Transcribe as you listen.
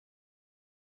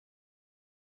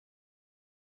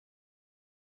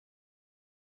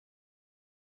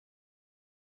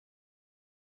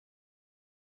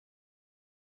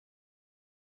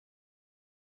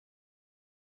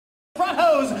hot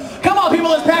hose. Come on, people,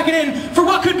 let's pack it in for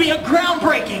what could be a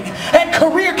groundbreaking and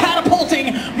career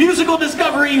catapulting musical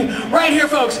discovery right here,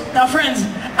 folks. Now, friends,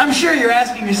 I'm sure you're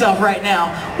asking yourself right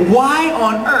now, why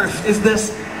on earth is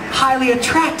this highly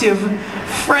attractive,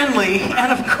 friendly,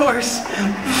 and of course,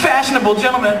 fashionable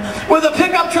gentleman with a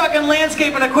pickup truck and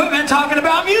landscaping equipment talking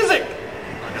about music?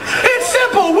 It's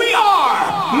simple, we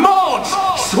are Mulch,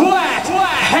 Sweat,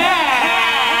 and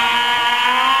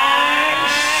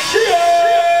Shears!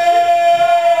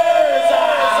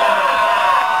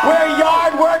 Where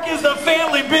yard work is the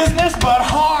family business, but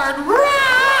hard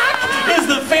rock is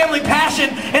the family passion.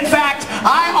 In fact,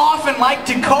 I often like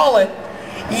to call it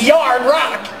yard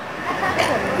rock.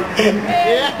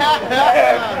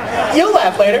 You'll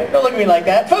laugh later. Don't look at me like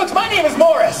that. Folks, my name is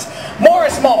Morris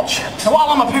Mulch. And while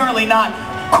I'm apparently not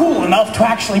cool enough to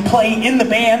actually play in the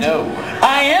band,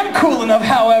 I am cool enough,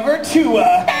 however, to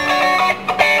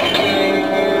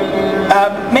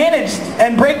manage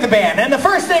and break the band. And the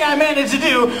first thing I managed to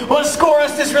do was score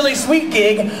us this really sweet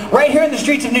gig right here in the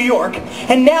streets of New York.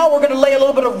 And now we're going to lay a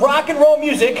little bit of rock and roll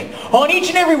music on each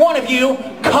and every one of you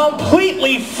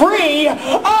completely free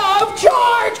of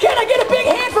charge. Can I get a big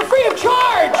hand for free of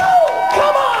charge?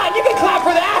 Come on, you can clap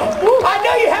for that. I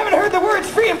know you haven't heard the words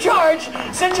free of charge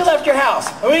since you left your house.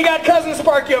 We got Cousin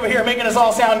Sparky over here making us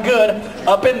all sound good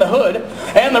up in the hood.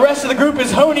 And the rest of the group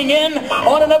is honing in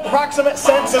on an approximate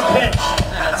sense of pitch.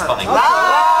 That's funny.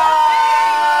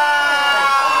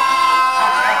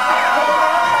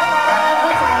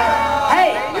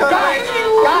 Hey,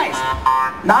 guys,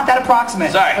 not that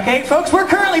approximate. Sorry. Okay, folks, we're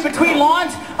currently between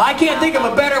lawns. I can't think of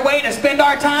a better way to spend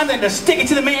our time than to stick it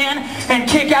to the man and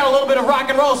kick out a little bit of rock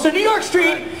and roll. So New York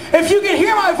Street, if you can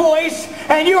hear my voice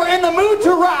and you are in the mood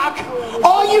to rock,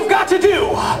 all you've got to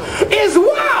do is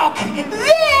walk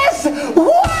this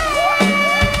way!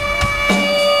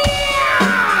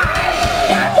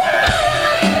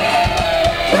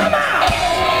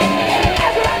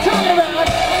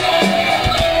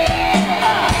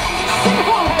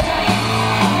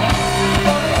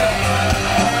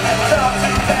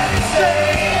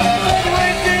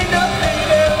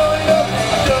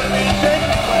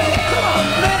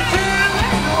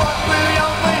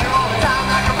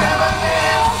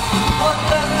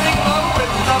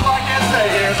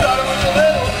 Started with a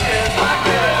little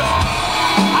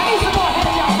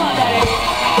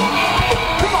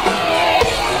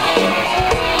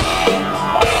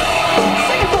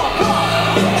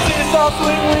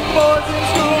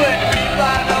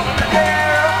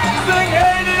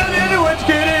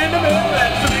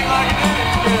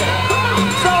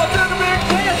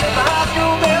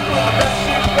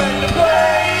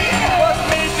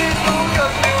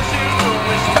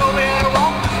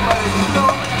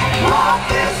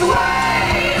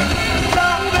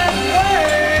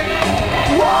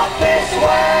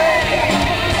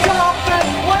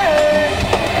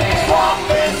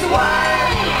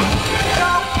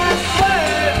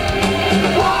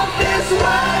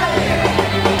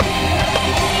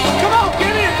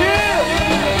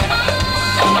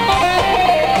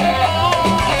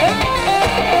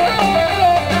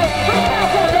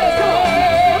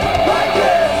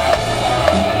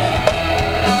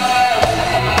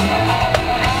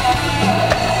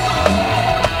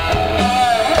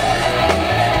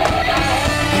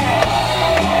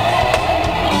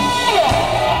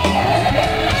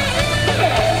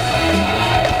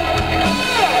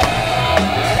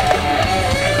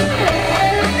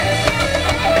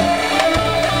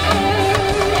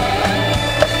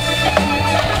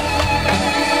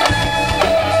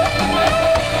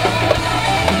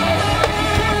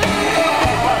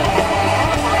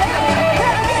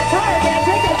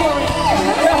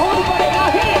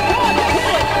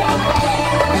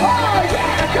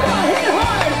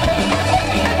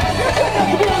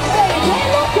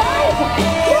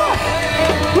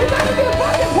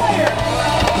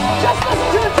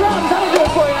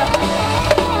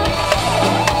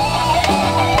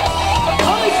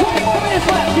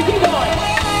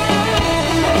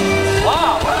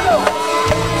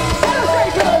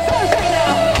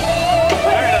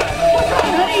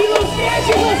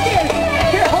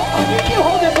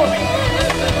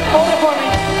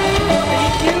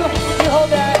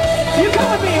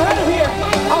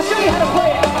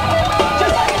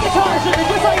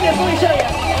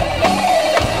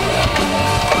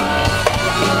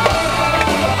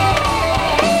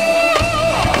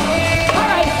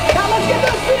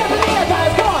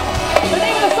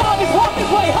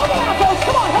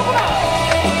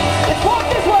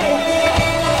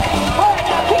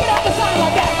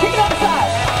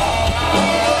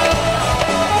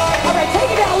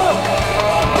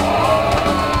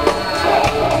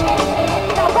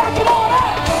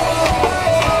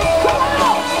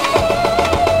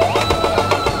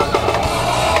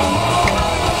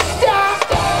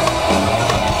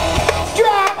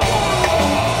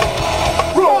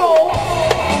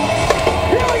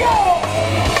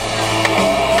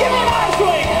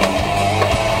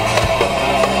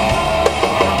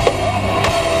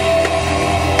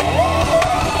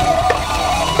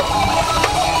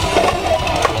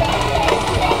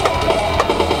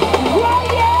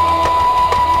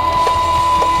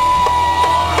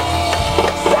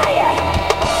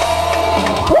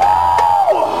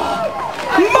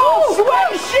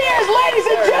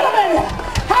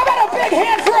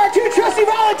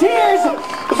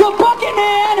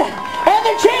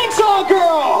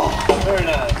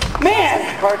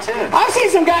cartoon. I've seen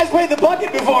some guys play the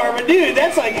bucket before, but dude,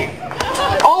 that's like...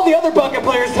 all the other bucket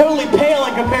players totally pale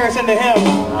in comparison to him.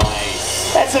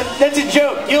 Nice. That's a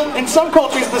joke. In some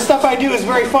cultures, the stuff I do is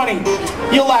very funny.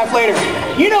 You'll laugh later.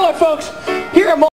 You know what, folks? Here at Mulch